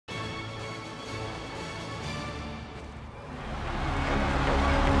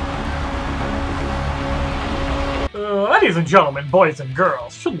Ladies and gentlemen, boys and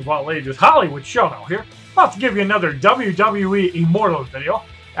girls, children of all ages, HollywoodShono here, about to give you another WWE Immortals video.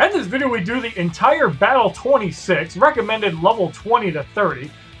 In this video we do the entire Battle 26, recommended level 20 to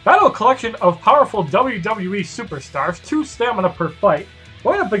 30, battle collection of powerful WWE superstars, 2 stamina per fight,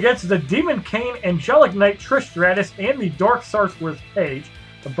 going up against the Demon Kane, Angelic Knight, Trish, Stratus, and the Dark Sorceress Paige.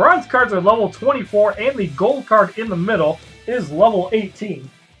 The bronze cards are level 24, and the gold card in the middle is level 18.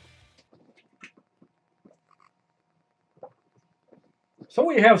 So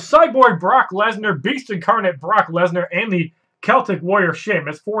we have Cyborg Brock Lesnar, Beast Incarnate Brock Lesnar, and the Celtic Warrior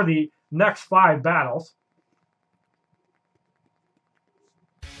Sheamus for the next 5 battles.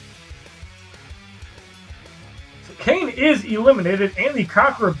 So Kane is eliminated, and the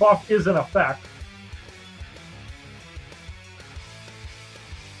Conqueror buff is in effect.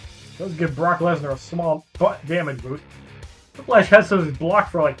 Does give Brock Lesnar a small butt damage boost. Whiplash Headset is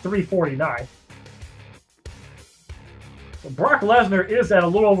blocked for like 349. So Brock Lesnar is at a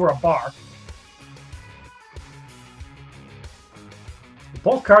little over a bar.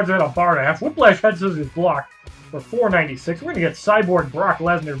 Both cards are at a bar and a half. Whiplash Headset is blocked for 496. We're going to get Cyborg Brock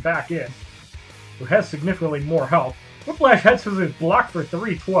Lesnar back in, who has significantly more health. Whiplash Headset is blocked for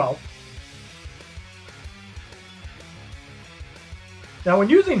 312. Now, when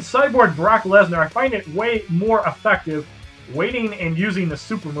using Cyborg Brock Lesnar, I find it way more effective waiting and using the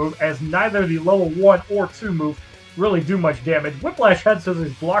super move, as neither the level 1 or 2 move really do much damage. Whiplash Headset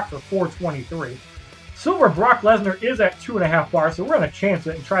is blocked for 423. Silver Brock Lesnar is at 2.5 bars, so we're going to chance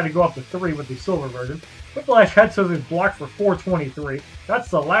it and try to go up to 3 with the silver version. Whiplash Headset is blocked for 423. That's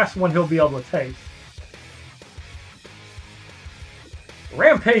the last one he'll be able to take.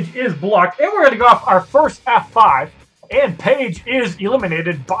 Rampage is blocked, and we're going to go off our first F5, and Paige is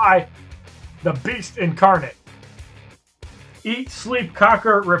eliminated by the Beast Incarnate. Eat, sleep,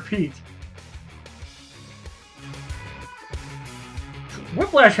 conquer, repeat.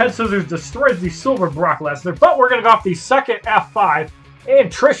 Whiplash Head Scissors destroys the Silver Brock Lesnar, but we're going to go off the second F5,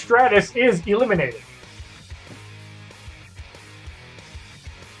 and Trish Stratus is eliminated.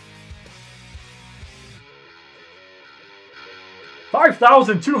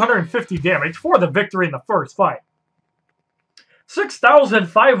 $5,250 damage for the victory in the first fight.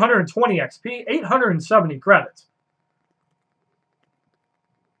 6,520 XP, 870 credits.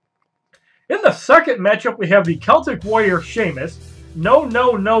 In the second matchup, we have the Celtic Warrior Sheamus, No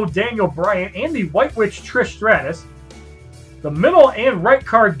Daniel Bryan, and the White Witch Trish Stratus. The middle and right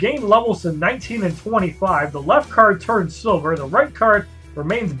card gain levels to 19 and 25. The left card turns silver. The right card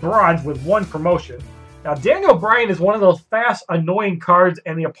remains bronze with 1 promotion. Now, Daniel Bryan is one of those fast, annoying cards,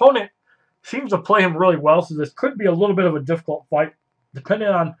 and the opponent seems to play him really well, so this could be a little bit of a difficult fight, depending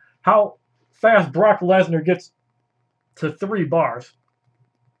on how fast Brock Lesnar gets to 3 bars.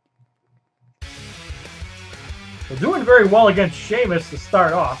 We're doing very well against Sheamus to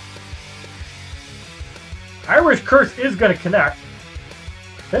start off. Irish Curse is going to connect.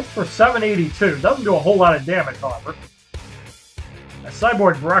 Hits for 782. Doesn't do a whole lot of damage, however. A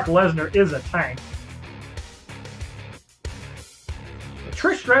Cyborg Brock Lesnar is a tank.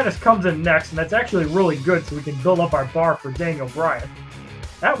 Trish Stratus comes in next, and that's actually really good, so we can build up our bar for Daniel Bryan.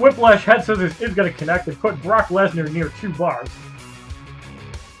 That Whiplash Head Scissors is going to connect and put Brock Lesnar near 2 bars.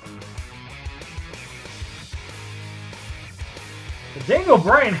 Daniel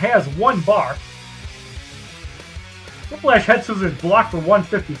Bryan has 1 bar. Whiplash Head Scissors blocked for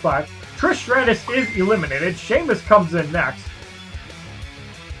 155. Trish Stratus is eliminated. Sheamus comes in next.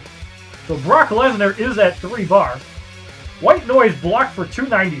 So Brock Lesnar is at 3 bars. White Noise blocked for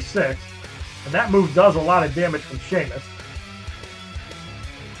 296. And that move does a lot of damage from Sheamus.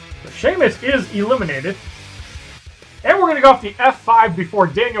 So Sheamus is eliminated. And we're going to go off the F5 before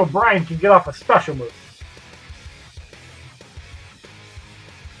Daniel Bryan can get off a special move.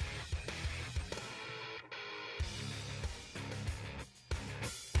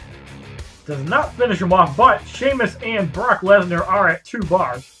 Does not finish him off, but Sheamus and Brock Lesnar are at 2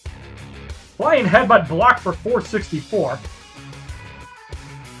 bars. Flying Headbutt blocked for 464.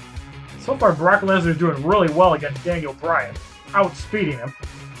 So far, Brock Lesnar is doing really well against Daniel Bryan, outspeeding him.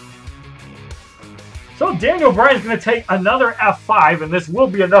 So Daniel Bryan is going to take another F5, and this will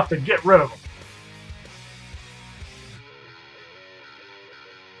be enough to get rid of him.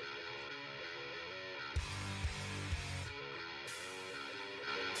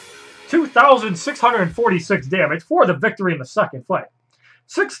 $2,646 damage for the victory in the second fight.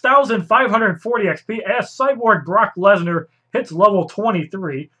 6,540 XP as Cyborg Brock Lesnar hits level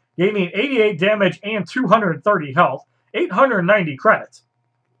 23, gaining 88 damage and 230 health, 890 credits.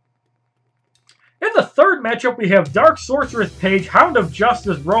 In the third matchup, we have Dark Sorceress Paige, Hound of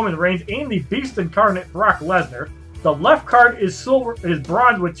Justice Roman Reigns, and the Beast Incarnate Brock Lesnar. The left card is silver, is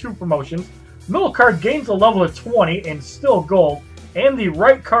bronze with 2 promotions. Middle card gains a level of 20 and still gold. And the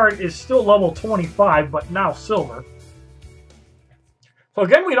right card is still level 25, but now silver. So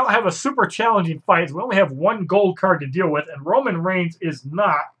again, we don't have a super challenging fight. We only have 1 gold card to deal with, and Roman Reigns is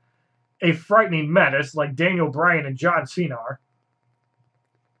not a frightening menace like Daniel Bryan and John Cena are.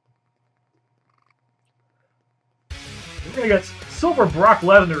 We're going to get Silver Brock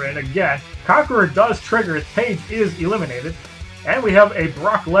Lesnar in again. Conqueror does trigger as Paige is eliminated. And we have a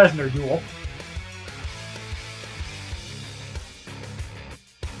Brock Lesnar duel.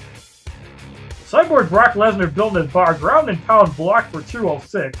 Cyborg Brock Lesnar building his bar. Ground and pound block for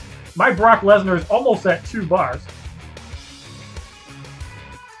 206. My Brock Lesnar is almost at 2 bars.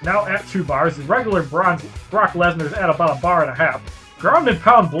 Now at 2 bars. The regular bronze Brock Lesnar is at about 1.5 bars. Ground and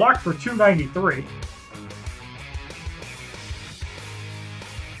pound block for 293.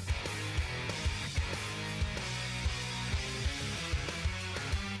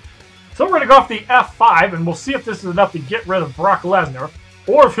 So we're going to go off the F5, and we'll see if this is enough to get rid of Brock Lesnar,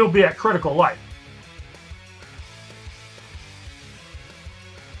 or if he'll be at critical life.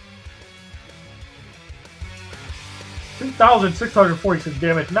 $2,646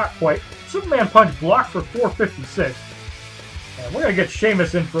 damage, not quite. Superman Punch blocked for 456. And we're going to get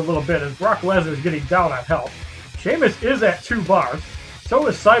Sheamus in for a little bit as Brock Lesnar is getting down on health. Sheamus is at 2 bars. So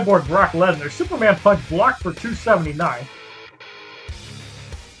is Cyborg Brock Lesnar. Superman Punch blocked for 279.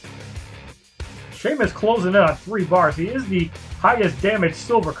 Sheamus closing in on 3 bars. He is the highest damage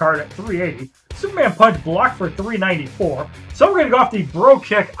silver card at 380. Superman Punch blocked for 394. So we're going to go off the bro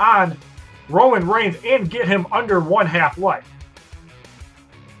kick on Roman Reigns and get him under 1/2 life.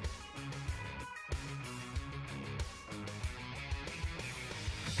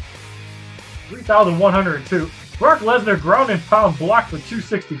 $3,102. Brock Lesnar ground and pound blocked for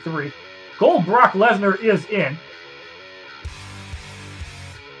 263. Gold Brock Lesnar is in.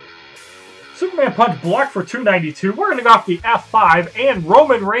 Superman Punch blocked for 292. We're going to go off the F5, and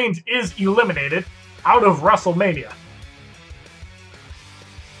Roman Reigns is eliminated out of WrestleMania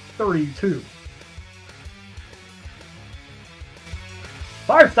 32.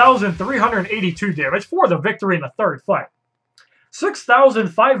 5,382 damage for the victory in the 3rd fight.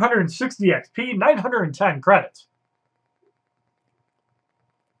 6,560 XP, 910 credits.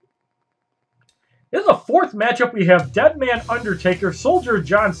 In the 4th matchup, we have Deadman Undertaker, Soldier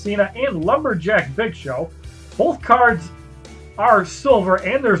John Cena, and Lumberjack Big Show. Both cards are silver,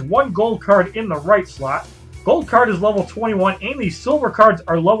 and there's 1 gold card in the right slot. Gold card is level 21, and the silver cards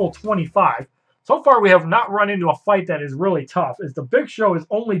are level 25. So far, we have not run into a fight that is really tough, as the Big Show is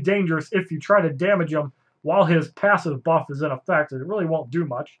only dangerous if you try to damage him while his passive buff is in effect. It really won't do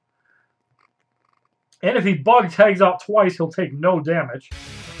much. And if he bug tags out twice, he'll take no damage. I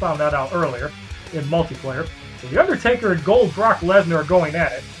found that out earlier in multiplayer. So the Undertaker and Gold Brock Lesnar are going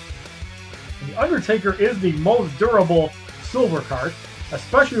at it. And the Undertaker is the most durable silver card,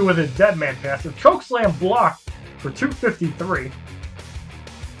 especially with his Deadman passive. Chokeslam blocked for 253.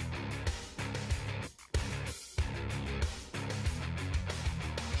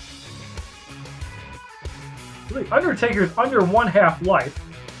 So the Undertaker's under 1/2 life.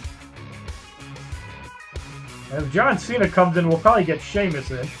 And if John Cena comes in, we'll probably get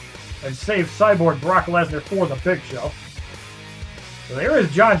Sheamus in and save Cyborg Brock Lesnar for the Big Show. So there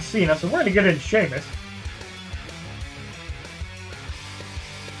is John Cena, so we're going to get in Sheamus.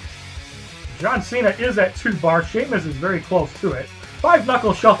 John Cena is at 2 bars. Sheamus is very close to it. 5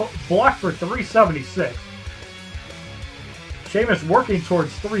 knuckle shuffle, blocked for 376. Sheamus working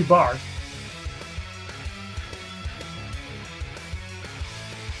towards 3 bars.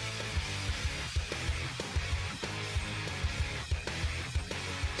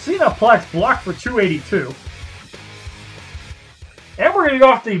 Cenaplex blocked for 282. And we're going to go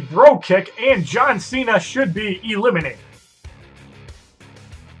off the bro kick, and John Cena should be eliminated.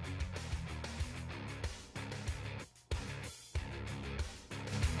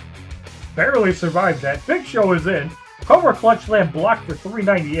 Barely survived that. Big Show is in. Cobra Clutch Slam blocked for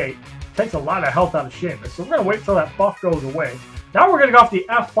 398. Takes a lot of health out of Sheamus. So we're going to wait till that buff goes away. Now we're going to go off the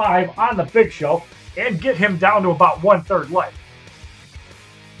F5 on the Big Show and get him down to about 1/3 life.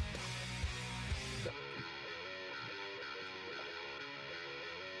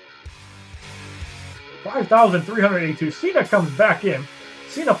 $5,382. Cena comes back in.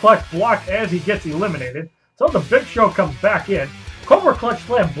 Cenaplex blocked as he gets eliminated. So the Big Show comes back in. Cobra Clutch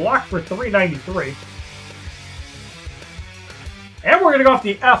Slam blocked for 393. And we're going to go off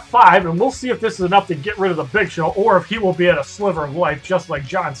the F5, and we'll see if this is enough to get rid of the Big Show, or if he will be at a sliver of life, just like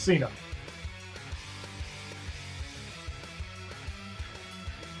John Cena.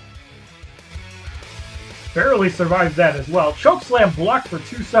 Barely survives that as well. Chokeslam blocked for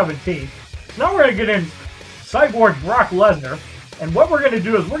 217. Now we're going to get in Cyborg Brock Lesnar. And what we're going to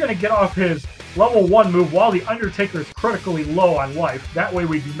do is we're going to get off his level 1 move while the Undertaker is critically low on life. That way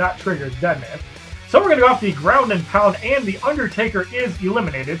we do not trigger his Deadman. So we're going to go off the ground and pound, and the Undertaker is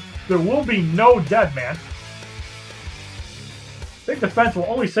eliminated. There will be no Deadman. Big Defense will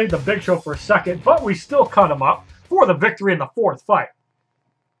only save the Big Show for a second, but we still cut him up for the victory in the 4th fight.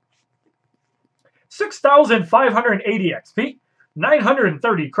 6,580 XP,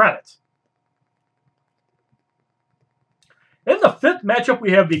 930 credits. In the 5th matchup,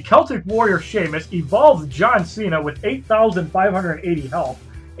 we have the Celtic Warrior Sheamus evolves John Cena with 8,580 health,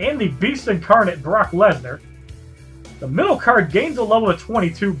 and the Beast Incarnate Brock Lesnar. The middle card gains a level of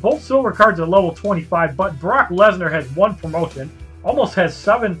 22. Both silver cards are level 25, but Brock Lesnar has 1 promotion, almost has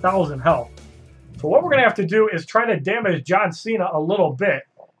 7,000 health. So what we're going to have to do is try to damage John Cena a little bit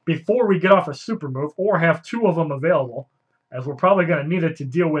before we get off a super move, or have 2 of them available, as we're probably going to need it to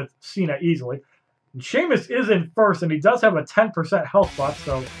deal with Cena easily. And Sheamus is in first, and he does have a 10% health buff,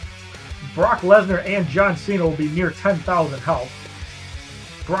 so Brock Lesnar and John Cena will be near 10,000 health.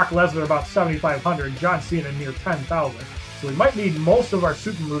 Brock Lesnar about 7,500, John Cena near 10,000. So we might need most of our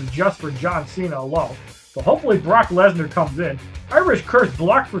super moves just for John Cena alone. So hopefully Brock Lesnar comes in. Irish Curse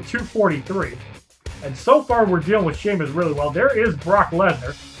blocked for 243. And so far we're dealing with Sheamus really well. There is Brock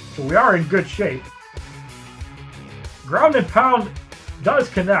Lesnar, so we are in good shape. Ground and Pound does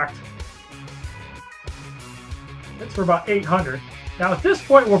connect. It's for about 800. Now at this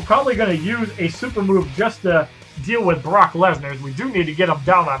point, we're probably going to use a super move just to deal with Brock Lesnar, as we do need to get him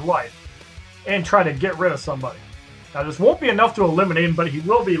down on life and try to get rid of somebody. Now this won't be enough to eliminate him, but he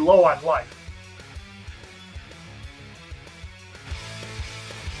will be low on life.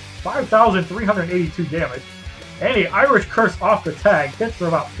 5,382 damage. And the Irish Curse off the tag hits for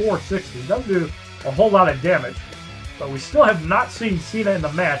about 460. Doesn't do a whole lot of damage, but we still have not seen Cena in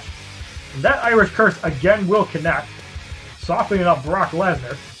the match. And that Irish Curse again will connect, softening up Brock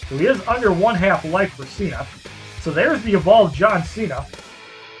Lesnar. So he is under 1/2 life for Cena. So there's the evolved John Cena.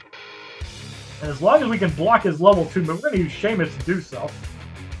 And as long as we can block his level 2 move, we're going to use Sheamus to do so.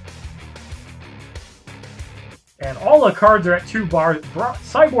 And all the cards are at 2 bars.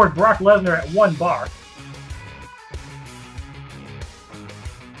 Cyborg Brock Lesnar at 1 bar.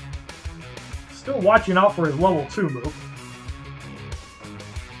 Still watching out for his level 2 move.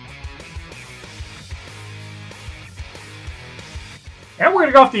 And we're going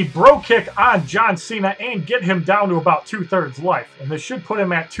to go off the Bro Kick on John Cena and get him down to about 2/3 life. And this should put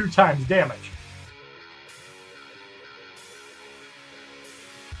him at 2 times damage.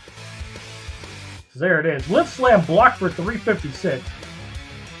 So there it is. Lift Slam blocked for 356.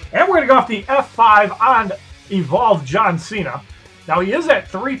 And we're going to go off the F5 on Evolved John Cena. Now he is at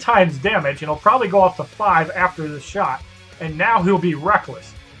 3 times damage, and he'll probably go up to 5 after this shot. And now he'll be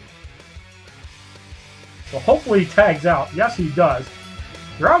reckless. So hopefully he tags out. Yes, he does.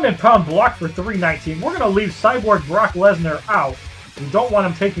 Ground and Pound blocked for 319. We're going to leave Cyborg Brock Lesnar out. We don't want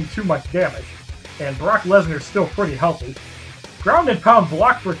him taking too much damage. And Brock Lesnar is still pretty healthy. Ground and Pound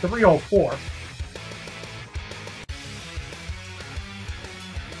blocked for 304.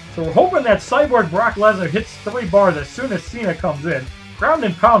 So we're hoping that Cyborg Brock Lesnar hits 3 bars as soon as Cena comes in. Ground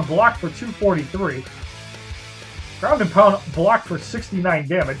and Pound blocked for 243. Ground and Pound blocked for 69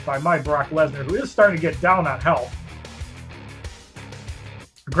 damage by my Brock Lesnar, who is starting to get down on health.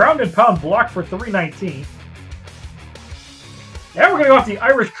 Ground and Pound blocked for 319. And we're going to go off the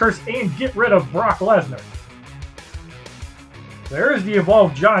Irish Curse and get rid of Brock Lesnar. There is the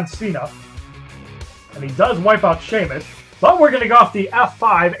evolved John Cena. And he does wipe out Sheamus. But we're going to go off the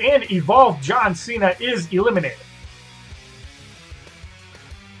F5 and evolved John Cena is eliminated.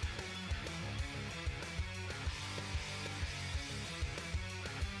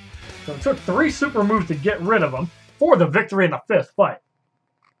 So it took 3 super moves to get rid of him for the victory in the 5th fight.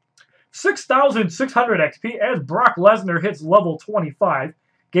 6,600 XP as Brock Lesnar hits level 25,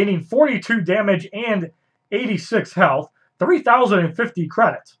 gaining 42 damage and 86 health, 3,050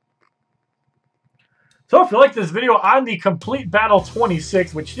 credits. So if you like this video on the complete Battle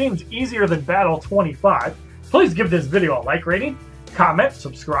 26, which seems easier than Battle 25, please give this video a like rating, comment,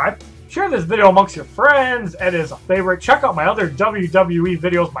 subscribe, share this video amongst your friends, and as a favorite, check out my other WWE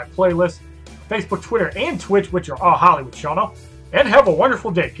videos, my playlist, Facebook, Twitter, and Twitch, which are all HollywoodShono. And have a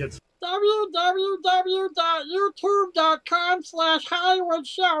wonderful day, kids.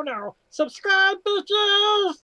 www.youtube.com/HollywoodShono. Subscribe, bitches!